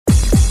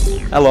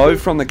Hello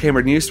from the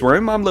Canberra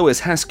newsroom, I'm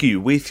Lewis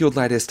Haskew with your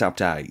latest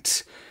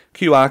update.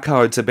 QR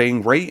codes are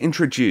being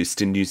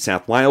reintroduced in New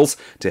South Wales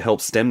to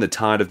help stem the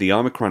tide of the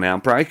Omicron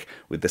outbreak,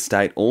 with the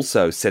state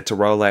also set to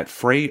roll out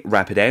free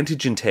rapid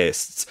antigen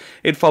tests.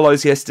 It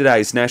follows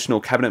yesterday's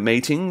National Cabinet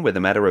meeting where the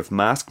matter of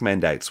mask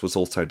mandates was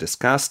also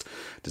discussed.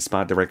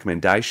 Despite the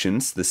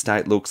recommendations, the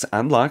state looks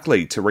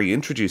unlikely to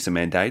reintroduce a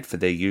mandate for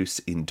their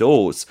use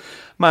indoors.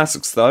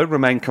 Masks, though,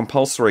 remain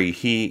compulsory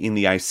here in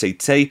the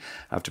ACT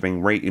after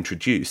being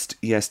reintroduced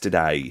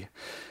yesterday.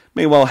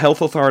 Meanwhile,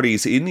 health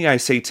authorities in the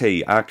ACT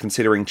are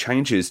considering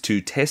changes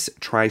to test,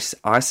 trace,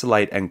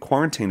 isolate and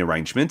quarantine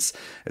arrangements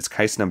as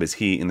case numbers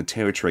here in the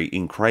Territory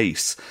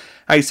increase.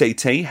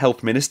 ACT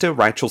Health Minister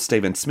Rachel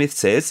Stephen-Smith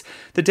says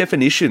the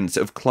definitions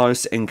of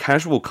close and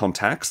casual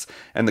contacts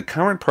and the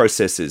current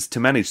processes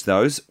to manage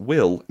those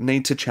will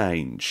need to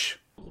change.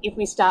 If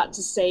we start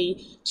to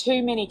see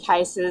too many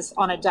cases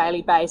on a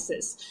daily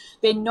basis,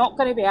 they're not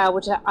going to be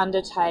able to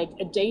undertake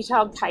a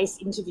detailed case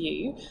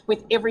interview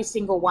with every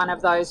single one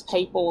of those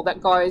people that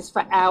goes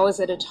for hours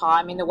at a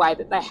time in the way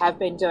that they have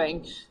been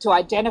doing to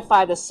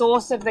identify the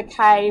source of the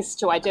case,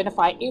 to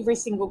identify every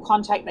single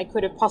contact they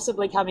could have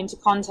possibly come into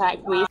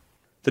contact with.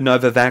 The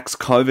Novavax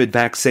COVID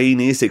vaccine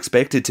is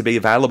expected to be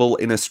available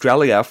in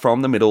Australia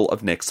from the middle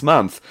of next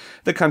month.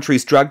 The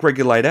country's drug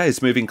regulator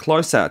is moving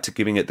closer to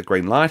giving it the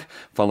green light,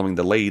 following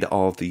the lead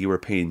of the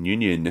European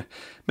Union.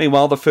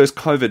 Meanwhile, the first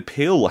COVID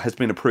pill has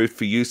been approved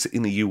for use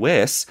in the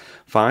US.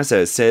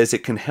 Pfizer says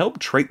it can help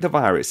treat the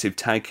virus if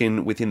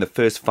taken within the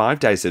first 5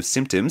 days of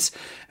symptoms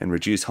and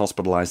reduce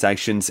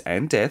hospitalisations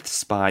and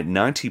deaths by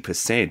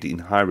 90% in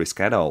high-risk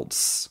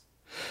adults.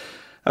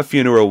 A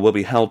funeral will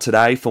be held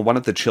today for one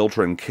of the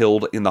children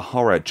killed in the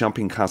horror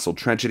Jumping Castle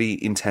tragedy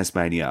in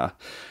Tasmania.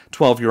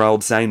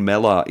 12-year-old Zane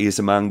Mellor is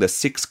among the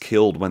 6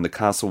 killed when the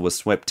castle was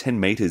swept 10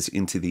 metres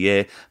into the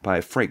air by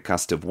a freak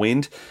gust of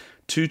wind.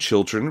 2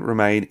 children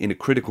remain in a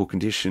critical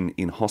condition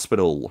in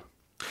hospital.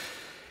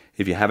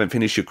 If you haven't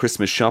finished your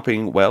Christmas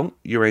shopping, well,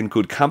 you're in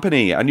good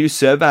company. A new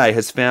survey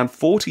has found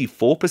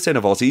 44%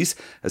 of Aussies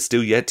are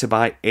still yet to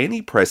buy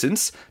any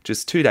presents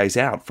just 2 days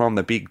out from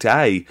the big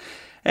day.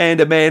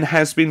 And a man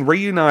has been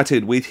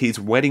reunited with his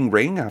wedding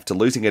ring after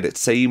losing it at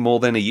sea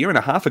more than a year and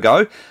a half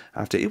ago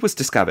after it was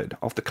discovered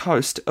off the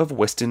coast of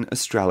Western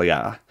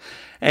Australia.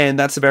 And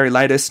that's the very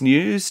latest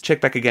news. Check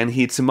back again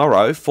here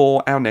tomorrow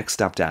for our next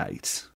update.